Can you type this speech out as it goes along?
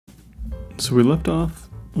So we left off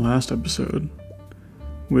last episode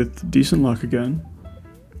with decent luck again.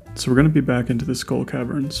 So we're going to be back into the skull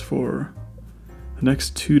caverns for the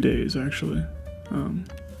next 2 days, actually.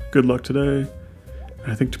 Good luck today.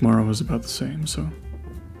 I think tomorrow is about the same, so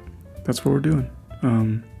that's what we're doing.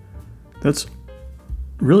 That's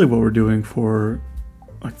really what we're doing for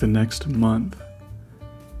like the next month.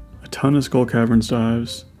 A ton of skull caverns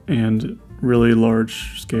dives and really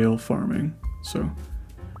large scale farming. So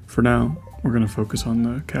for now, we're going to focus on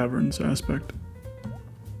the caverns aspect.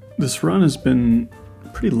 This run has been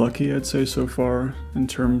pretty lucky, I'd say, so far, in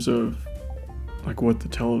terms of like what the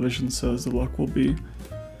television says the luck will be.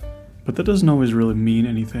 But that doesn't always really mean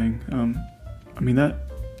anything. I mean,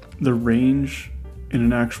 the range in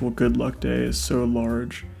an actual good luck day is so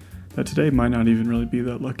large that today might not even really be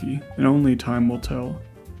that lucky, and only time will tell.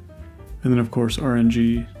 And then of course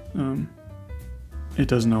RNG, it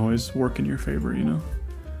doesn't always work in your favor, you know?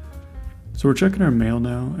 So we're checking our mail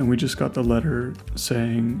now, and we just got the letter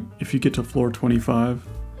saying if you get to floor 25,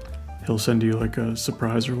 he'll send you like a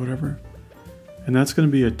surprise or whatever. And that's going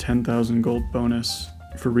to be a 10,000 gold bonus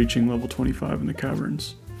for reaching level 25 in the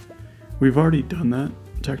caverns. We've already done that,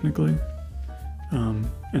 technically.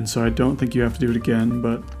 And so I don't think you have to do it again,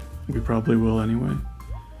 but we probably will anyway.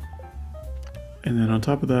 And then on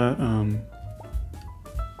top of that,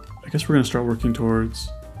 I guess we're going to start working towards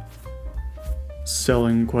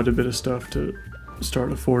selling quite a bit of stuff to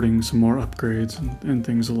start affording some more upgrades and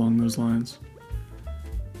things along those lines.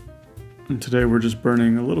 And today we're just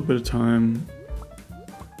burning a little bit of time.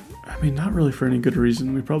 I mean, not really for any good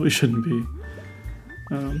reason. We probably shouldn't be.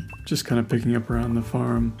 Just kind of picking up around the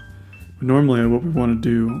farm. But normally what we want to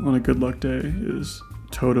do on a good luck day is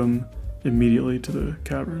totem immediately to the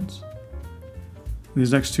caverns. In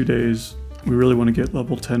these next 2 days, we really want to get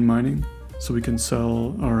level 10 mining so we can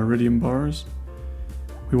sell our iridium bars.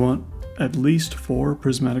 We want at least 4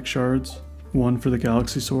 prismatic shards, 1 for the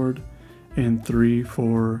galaxy sword, and 3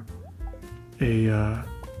 for a,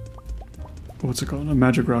 what's it called? A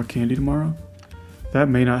magic rock candy tomorrow. That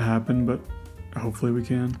may not happen, but hopefully we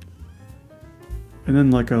can. And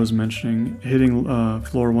then, like I was mentioning, hitting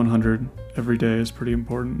floor 100 every day is pretty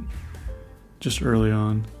important, just early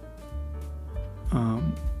on.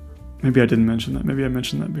 Maybe I didn't mention that. Maybe I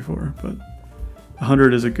mentioned that before, but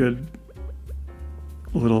 100 is a good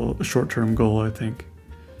little short-term goal, I think,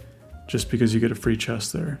 just because you get a free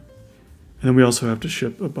chest there. And then we also have to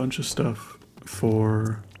ship a bunch of stuff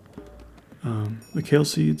for the kale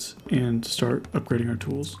seeds and start upgrading our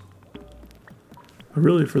tools. But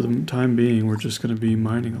really, for the time being, we're just going to be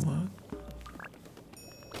mining a lot.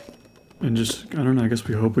 And just, I don't know, I guess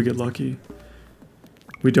we hope we get lucky.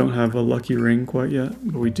 We don't have a lucky ring quite yet,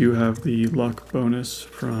 but we do have the luck bonus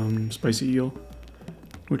from Spicy Eel,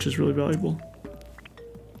 which is really valuable.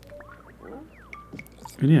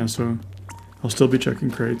 And yeah, so I'll still be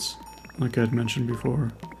checking crates, like I had mentioned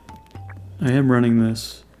before. I am running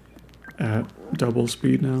this at double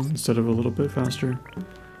speed now, instead of a little bit faster,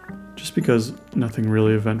 just because nothing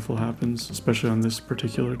really eventful happens, especially on this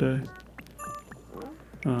particular day.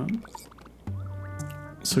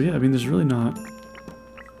 So yeah, I mean, there's really not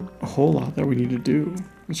a whole lot that we need to do.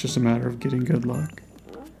 It's just a matter of getting good luck.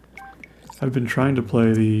 I've been trying to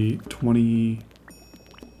play the 24th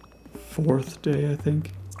day, I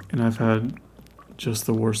think, and I've had just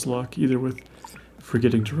the worst luck, either with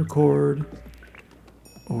forgetting to record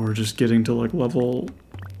or just getting to like level,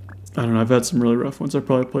 I don't know, I've had some really rough ones. I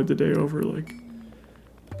probably played the day over like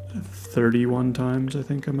 31 times, I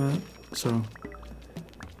think I'm at. So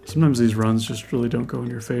sometimes these runs just really don't go in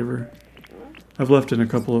your favor. I've left in a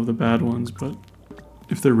couple of the bad ones, but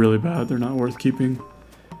if they're really bad, they're not worth keeping.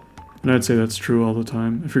 And I'd say that's true all the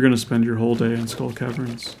time. If you're going to spend your whole day in skull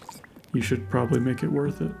caverns, you should probably make it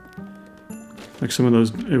worth it. Like some of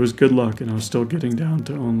those, it was good luck, and I was still getting down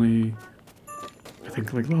to only, I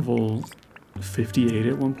think, like level 58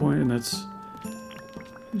 at one point, and that's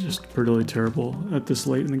just pretty terrible at this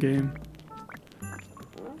late in the game.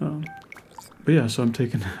 But yeah, so I'm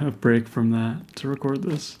taking a break from that to record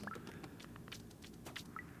this.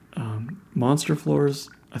 Monster floors,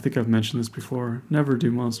 I think I've mentioned this before. Never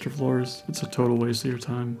do monster floors. It's a total waste of your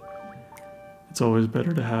time. It's always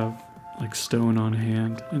better to have like stone on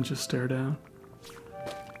hand and just stare down.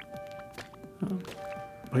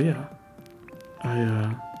 But yeah,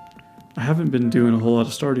 I haven't been doing a whole lot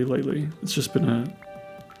of Stardew lately. It's just been a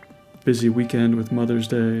busy weekend with Mother's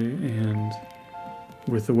Day and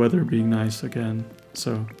with the weather being nice again.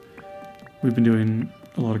 So we've been doing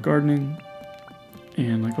a lot of gardening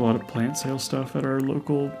and like a lot of plant sale stuff at our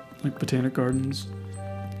local like botanic gardens.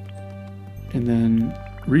 And then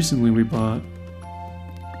recently we bought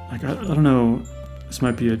like, I don't know, this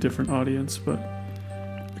might be a different audience, but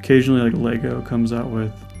occasionally like Lego comes out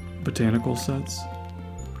with botanical sets.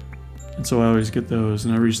 And so I always get those,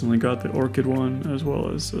 and I recently got the orchid one as well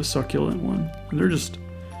as a succulent one. And they're just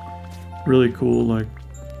really cool, like,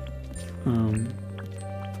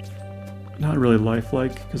 not really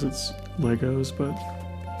lifelike because it's Legos, but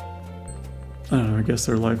I don't know, I guess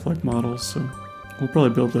they're lifelike models, so we'll probably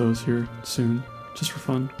build those here soon, just for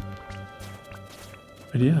fun.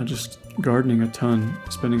 And yeah, just gardening a ton,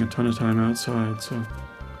 spending a ton of time outside, so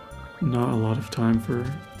not a lot of time for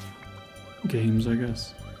games, I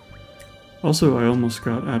guess. Also, I almost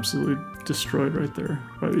got absolutely destroyed right there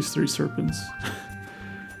by these 3 serpents.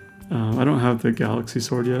 I don't have the galaxy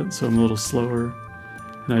sword yet, so I'm a little slower,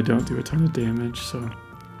 and I don't do a ton of damage, so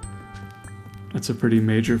that's a pretty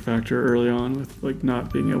major factor early on with like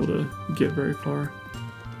not being able to get very far.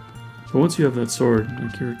 But once you have that sword,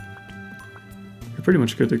 like you're pretty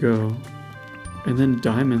much good to go. And then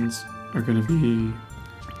diamonds are going to be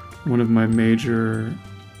one of my major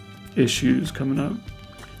issues coming up,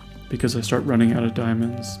 because I start running out of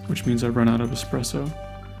diamonds, which means I run out of espresso.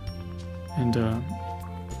 And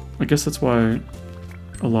I guess that's why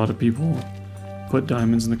a lot of people put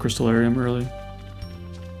diamonds in the crystallarium early,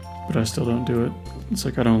 but I still don't do it. It's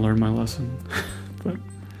like I don't learn my lesson. But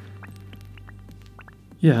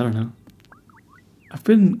yeah, I don't know. I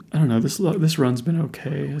don't know, this run's been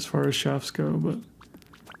okay as far as shafts go, but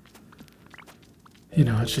you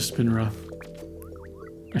know, it's just been rough.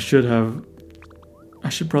 I should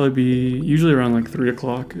probably be, usually around like 3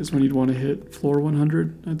 o'clock is when you'd want to hit floor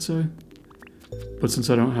 100, I'd say. But since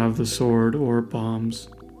I don't have the sword or bombs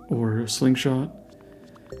or a slingshot,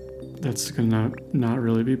 that's gonna not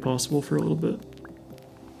really be possible for a little bit.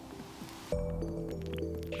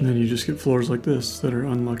 And then you just get floors like this that are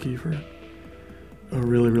unlucky for a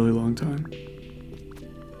really, really long time.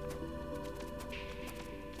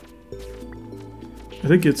 I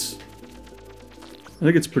think it's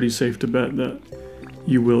pretty safe to bet that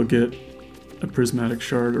you will get a prismatic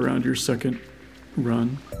shard around your second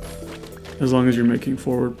run, as long as you're making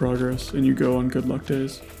forward progress and you go on good luck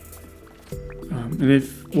days. And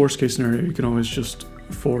if worst case scenario, you can always just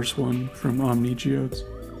force one from Omni Geodes.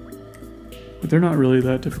 But they're not really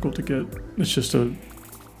that difficult to get. It's just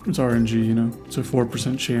it's RNG, you know. It's a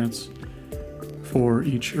 4% chance for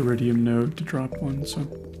each iridium node to drop one, so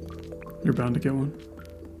you're bound to get one.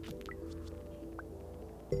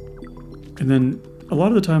 And then a lot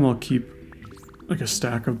of the time I'll keep like a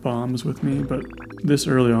stack of bombs with me, but this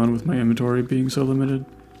early on with my inventory being so limited,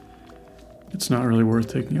 it's not really worth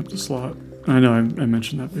taking up the slot. I know I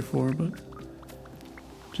mentioned that before, but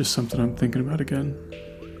just something I'm thinking about again.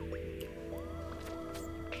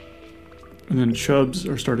 And then chubs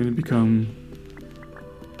are starting to become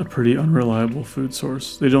a pretty unreliable food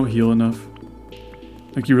source. They don't heal enough.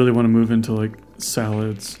 Like, you really want to move into like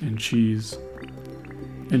salads and cheese,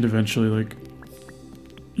 and eventually like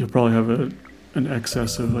you'll probably have an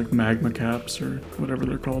excess of like magma caps or whatever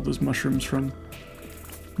they're called, those mushrooms from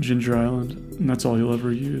Ginger Island, and that's all you'll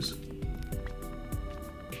ever use.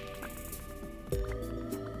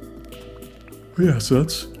 But yeah, so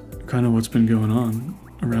that's kind of what's been going on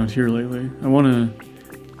around here lately. I want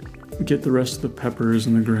to get the rest of the peppers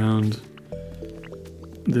in the ground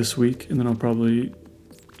this week, and then I'll probably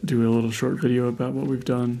do a little short video about what we've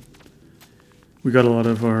done. We got a lot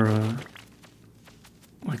of our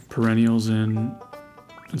like perennials in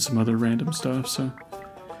and some other random stuff, so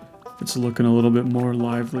it's looking a little bit more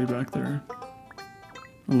lively back there.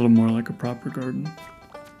 A little more like a proper garden.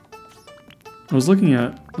 I was looking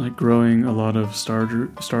at like growing a lot of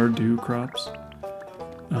stardew crops,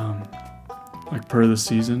 like per the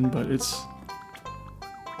season, but it's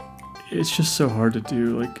just so hard to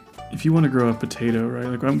do. Like, if you want to grow a potato, right?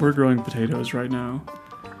 Like, we're growing potatoes right now,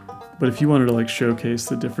 but if you wanted to like showcase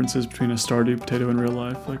the differences between a stardew potato in real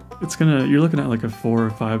life, like you're looking at like a 4 or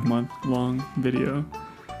 5 month long video,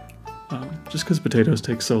 just because potatoes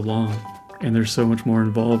take so long and there's so much more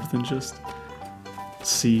involved than just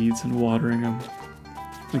seeds and watering them.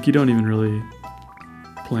 Like, you don't even really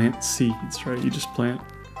plant seeds, right? You just plant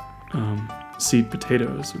seed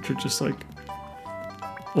potatoes, which are just like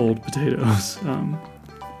old potatoes.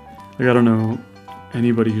 Like, I don't know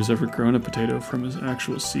anybody who's ever grown a potato from his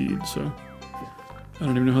actual seed, so I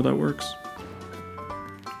don't even know how that works.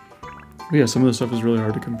 But yeah, some of the stuff is really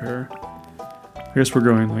hard to compare. I guess we're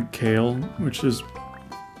growing like kale, which is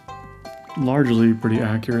largely pretty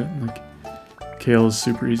accurate. Like, kale is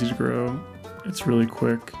super easy to grow. It's really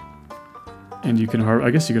quick, and you can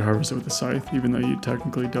I guess you could harvest it with a scythe, even though you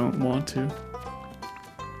technically don't want to.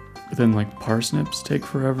 But then like parsnips take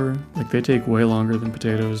forever. Like they take way longer than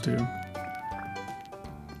potatoes do.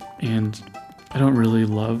 And I don't really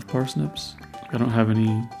love parsnips. I don't have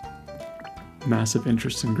any massive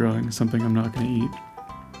interest in growing something I'm not going to eat.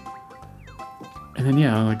 And then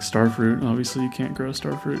yeah, like starfruit. Obviously you can't grow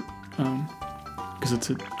starfruit because it's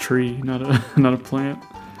a tree, not a plant.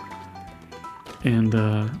 And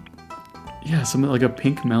yeah, something like a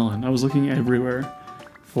pink melon. I was looking everywhere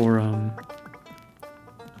for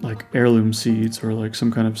like heirloom seeds or like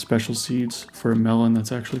some kind of special seeds for a melon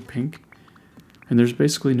that's actually pink. And there's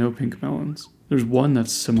basically no pink melons. There's one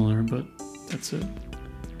that's similar, but that's it.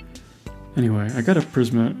 Anyway, I got a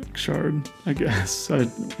prismatic shard, I guess. I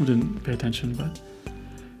didn't pay attention, but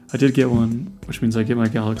I did get one, which means I get my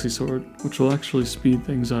galaxy sword, which will actually speed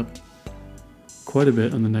things up quite a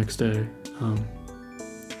bit on the next day,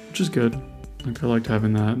 which is good. Like I liked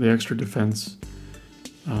having that. The extra defense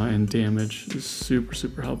and damage is super,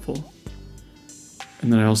 super helpful.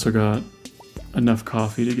 And then I also got enough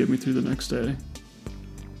coffee to get me through the next day.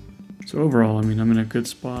 So overall, I mean, I'm in a good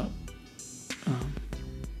spot.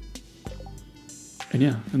 And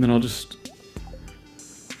yeah, and then I'll just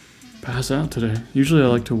pass out today. Usually I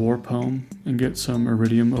like to warp home and get some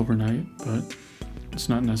iridium overnight, but it's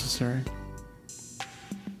not necessary.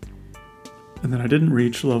 And then I didn't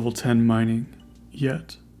reach level 10 mining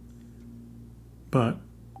yet, but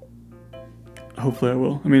hopefully I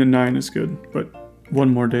will. I mean, a 9 is good, but one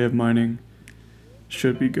more day of mining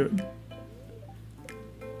should be good.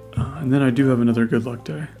 And then I do have another good luck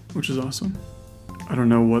day, which is awesome. I don't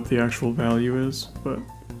know what the actual value is, but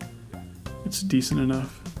it's decent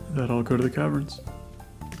enough that I'll go to the caverns.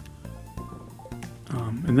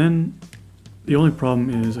 And then the only problem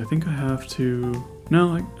is I think I have to...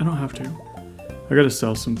 No, I don't have to. I gotta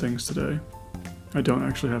sell some things today. I don't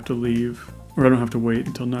actually have to leave, or I don't have to wait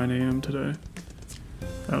until 9 AM today.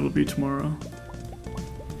 That'll be tomorrow.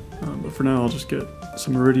 But for now I'll just get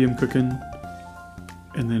some iridium cooking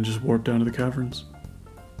and then just warp down to the caverns.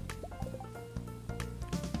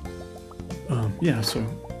 Yeah, so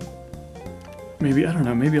maybe, I don't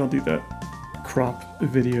know, maybe I'll do that crop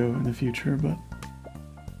video in the future, but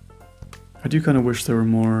I do kind of wish there were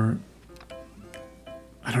more,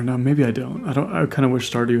 I don't know, maybe I don't. I kind of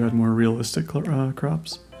wish Stardew had more realistic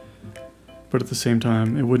crops, but at the same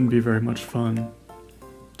time, it wouldn't be very much fun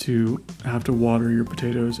to have to water your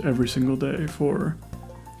potatoes every single day for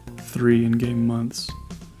 3 in-game months,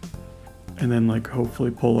 and then like hopefully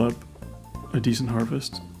pull up a decent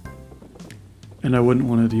harvest. And I wouldn't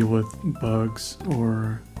want to deal with bugs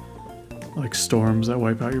or like storms that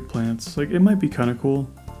wipe out your plants. Like it might be kind of cool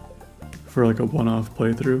for like a one-off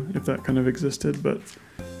playthrough if that kind of existed, but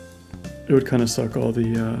it would kind of suck all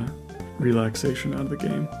the relaxation out of the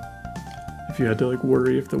game if you had to like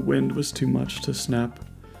worry if the wind was too much to snap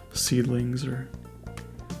seedlings or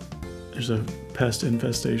there's a pest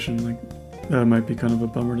infestation. Like that might be kind of a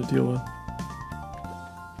bummer to deal with.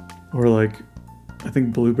 Or like I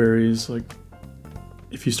think blueberries, like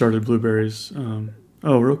if you started blueberries,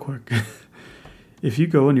 oh, real quick. If you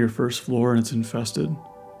go on your first floor and it's infested,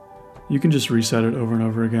 you can just reset it over and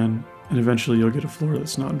over again, and eventually you'll get a floor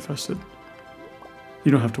that's not infested.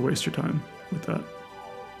 You don't have to waste your time with that.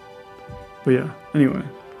 But yeah, anyway.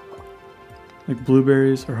 Like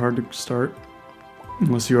blueberries are hard to start,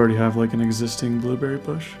 unless you already have like an existing blueberry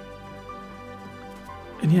bush.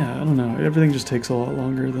 And yeah, I don't know, everything just takes a lot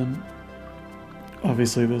longer than,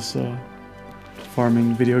 obviously, this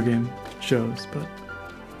farming video game shows, but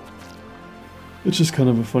it's just kind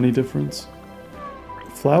of a funny difference.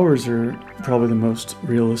 Flowers are probably the most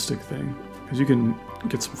realistic thing, because you can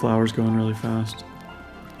get some flowers going really fast.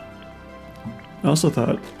 I also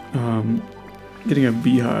thought getting a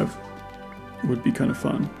beehive would be kind of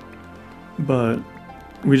fun, but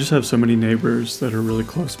we just have so many neighbors that are really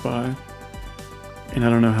close by, and I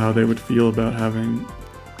don't know how they would feel about having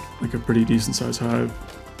like a pretty decent sized hive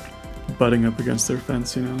butting up against their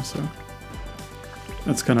fence, you know, so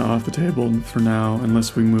that's kind of off the table for now,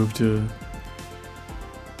 unless we move to,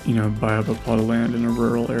 you know, buy up a plot of land in a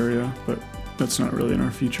rural area, but that's not really in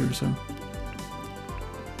our future, so.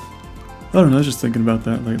 I don't know, I was just thinking about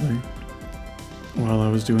that lately while I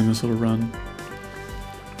was doing this little run.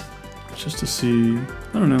 Just to see,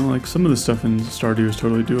 I don't know, like some of the stuff in Stardew is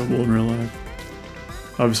totally doable in real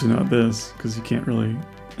life. Obviously not this, because you can't really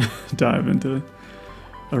dive into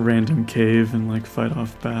a random cave and like fight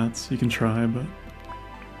off bats. You can try, but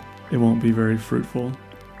it won't be very fruitful.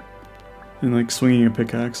 And like swinging a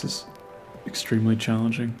pickaxe is extremely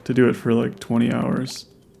challenging. To do it for like 20 hours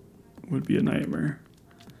would be a nightmare.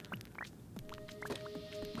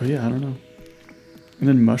 But yeah, I don't know. And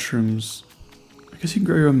then mushrooms, like guess you can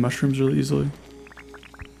grow your own mushrooms really easily.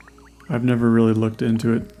 I've never really looked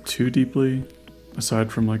into it too deeply,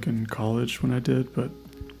 aside from like in college when I did, but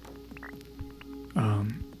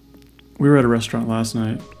we were at a restaurant last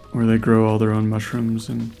night where they grow all their own mushrooms,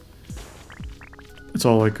 and it's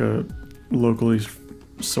all like a locally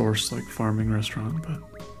sourced like farming restaurant, but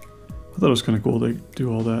I thought it was kind of cool they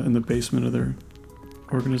do all that in the basement of their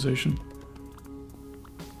organization.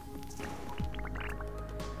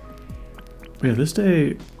 But yeah, this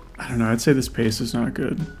day, I don't know, I'd say this pace is not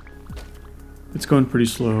good. It's going pretty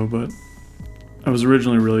slow, but I was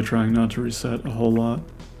originally really trying not to reset a whole lot,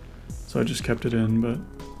 so I just kept it in, but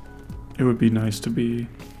it would be nice to be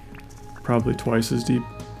probably twice as deep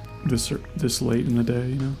this late in the day,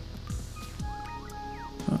 you know?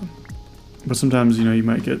 But sometimes, you know, you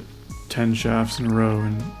might get 10 shafts in a row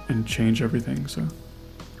and change everything, so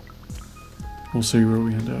we'll see where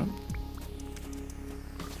we end up.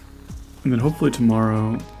 And then hopefully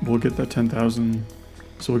tomorrow we'll get that 10,000,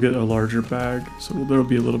 so we'll get a larger bag, so there'll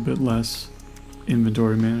be a little bit less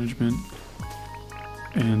inventory management,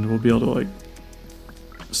 and we'll be able to like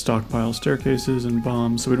stockpile staircases and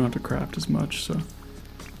bombs, so we don't have to craft as much, so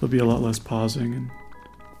there'll be a lot less pausing and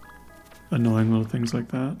annoying little things like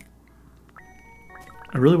that.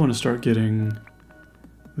 I really want to start getting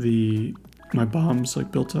my bombs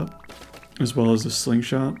like built up, as well as the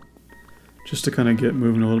slingshot, just to kind of get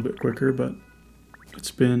moving a little bit quicker, but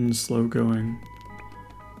it's been slow going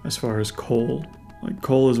as far as coal. Like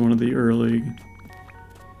coal is one of the early,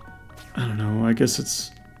 I don't know, I guess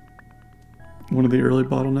it's one of the early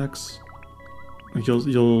bottlenecks. Like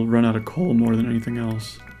you'll run out of coal more than anything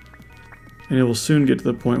else. And it will soon get to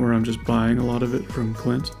the point where I'm just buying a lot of it from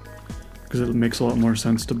Clint, because it makes a lot more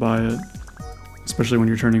sense to buy it, especially when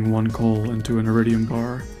you're turning one coal into an iridium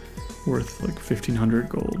bar worth like 1,500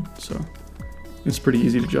 gold, so it's pretty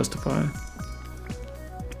easy to justify.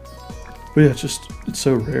 But yeah, it's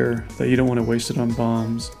so rare that you don't want to waste it on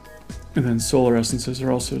bombs. And then solar essences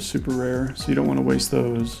are also super rare, so you don't want to waste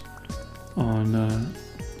those on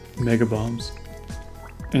mega bombs.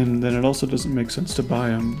 And then it also doesn't make sense to buy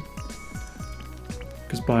them,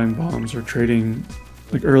 because buying bombs or trading,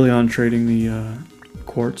 like early on trading the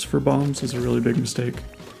quartz for bombs is a really big mistake,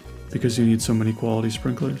 because you need so many quality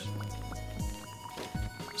sprinklers.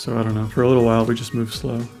 So I don't know, for a little while we just moved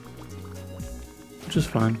slow, which is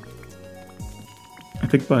fine. I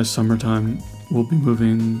think by summertime we'll be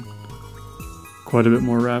moving quite a bit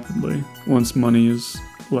more rapidly once money is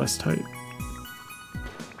less tight.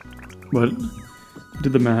 But I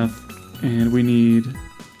did the math, and we need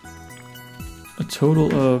a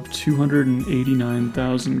total of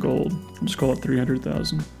 289,000 gold. I'll just call it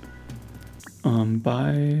 300,000.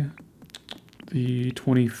 By the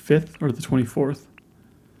 25th or the 24th.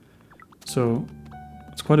 So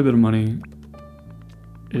it's quite a bit of money.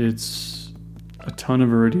 It's a ton of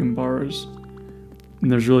iridium bars, and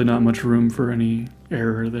there's really not much room for any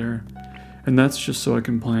error there. And that's just so I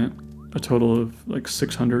can plant a total of like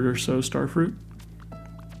 600 or so starfruit.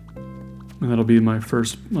 And that'll be my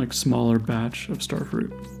first like smaller batch of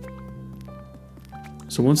starfruit.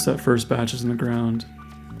 So once that first batch is in the ground,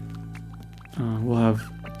 we'll have,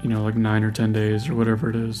 you know, like 9 or 10 days or whatever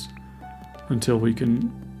it is until we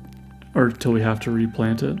can, or until we have to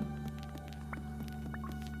replant it.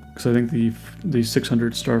 Because I think the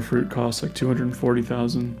 600 starfruit costs like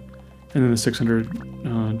 240,000, and then the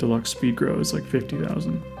 600 deluxe speed grow is like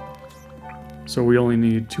 50,000. So we only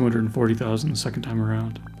need 240,000 the second time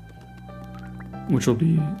around, which will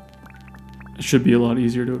be, it should be a lot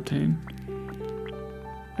easier to obtain.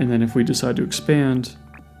 And then if we decide to expand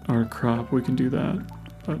our crop, we can do that.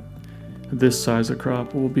 But this size of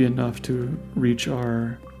crop will be enough to reach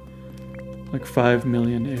our like 5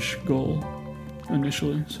 million-ish goal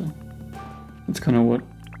initially. So that's kind of what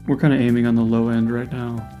we're kind of aiming on, the low end right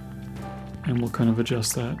now, and we'll kind of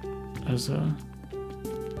adjust that as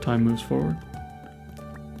time moves forward.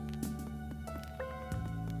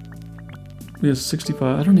 We have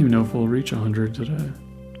 65. I don't even know if we'll reach 100 today.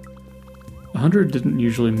 100 didn't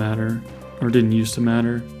usually matter, or didn't used to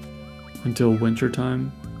matter, until winter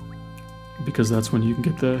time, because that's when you can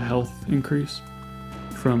get the health increase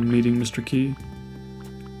from meeting Mr. Key.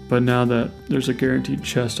 But now that there's a guaranteed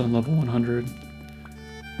chest on level 100,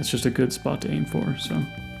 it's just a good spot to aim for. So,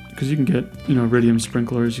 because you can get, you know, iridium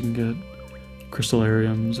sprinklers, you can get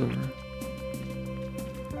crystallariums, or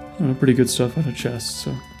you know, pretty good stuff out of chests.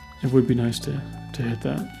 So it would be nice to hit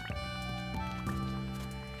that.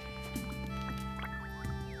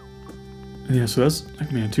 And yeah, so that's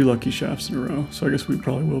like, man, 2 lucky shafts in a row. So I guess we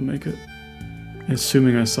probably will make it.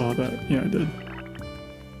 Assuming I saw that. Yeah, I did.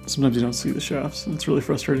 sometimes you don't see the shafts, and it's really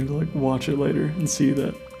frustrating to like watch it later and see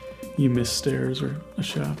that you missed stairs or a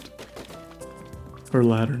shaft. Or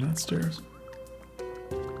ladder, not stairs.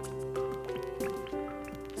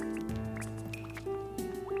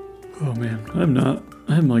 Oh man,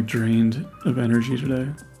 I'm like drained of energy today.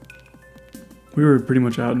 We were pretty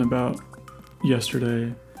much out and about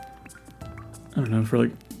yesterday, I don't know, for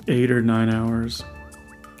like 8 or 9 hours.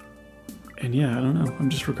 And yeah, I don't know, I'm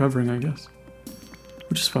just recovering, I guess.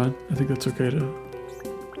 Which is fine. I think that's okay to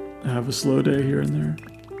have a slow day here and there.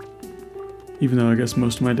 Even though I guess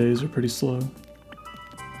most of my days are pretty slow.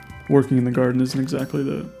 Working in the garden isn't exactly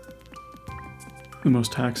the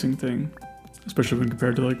most taxing thing, especially when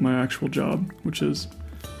compared to like my actual job, which is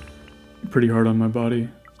pretty hard on my body,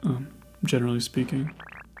 generally speaking.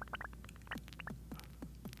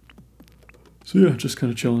 So yeah, just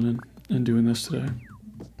kind of chilling and doing this today.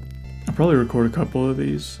 I'll probably record a couple of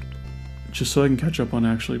these just so I can catch up on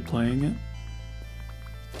actually playing it.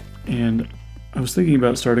 And I was thinking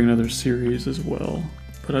about starting another series as well,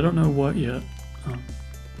 but I don't know what yet. I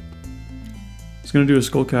was going to do a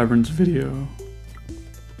Skull Caverns video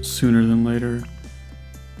sooner than later,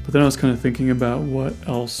 but then I was kind of thinking about what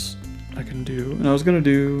else I can do, and I was going to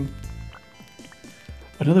do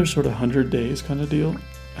another sort of 100 days kind of deal.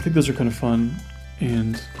 I think those are kind of fun,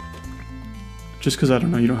 and just because, I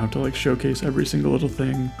don't know, you don't have to like showcase every single little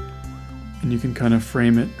thing, and you can kind of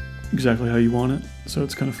frame it exactly how you want it, so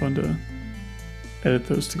it's kind of fun to edit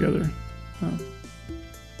those together. But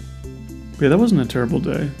yeah, that wasn't a terrible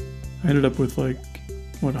day. I ended up with like,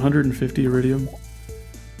 what, 150 iridium?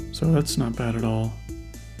 So that's not bad at all.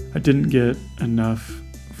 I didn't get enough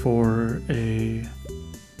for a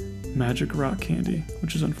magic rock candy,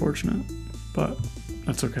 which is unfortunate, but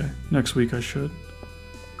that's okay. Next week I should.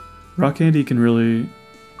 Rock candy can really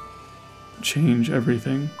change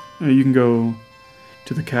everything. You can go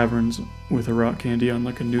to the caverns with a rock candy on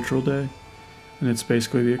like a neutral day, and it's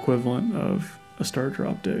basically the equivalent of a star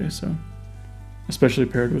drop day, so especially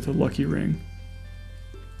paired with a lucky ring.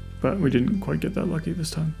 But we didn't quite get that lucky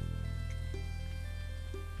this time.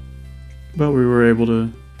 But we were able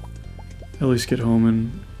to at least get home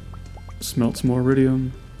and smelt some more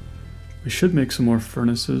iridium. We should make some more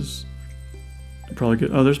furnaces. Probably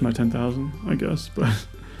get, oh, there's my 10,000, I guess, but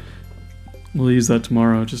we'll use that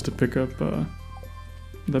tomorrow just to pick up the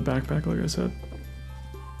backpack, like I said.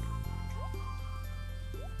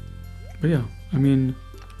 But yeah, I mean,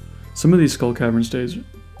 some of these Skull Caverns days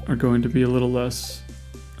are going to be a little less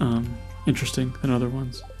interesting than other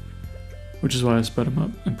ones, which is why I sped them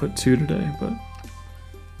up and put 2 today. But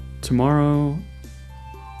tomorrow,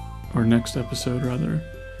 or next episode rather,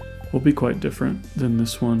 will be quite different than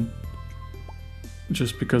this one,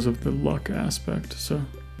 just because of the luck aspect. So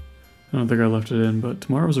I don't think I left it in, but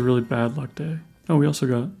tomorrow was a really bad luck day. Oh, we also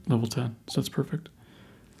got level 10, so that's perfect.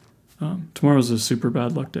 Tomorrow's a super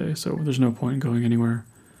bad luck day, so there's no point in going anywhere.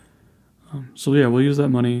 So yeah, we'll use that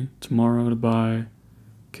money tomorrow to buy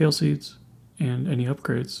kale seeds and any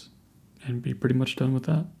upgrades and be pretty much done with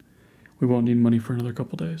that. We won't need money for another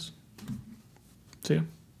couple days. See ya.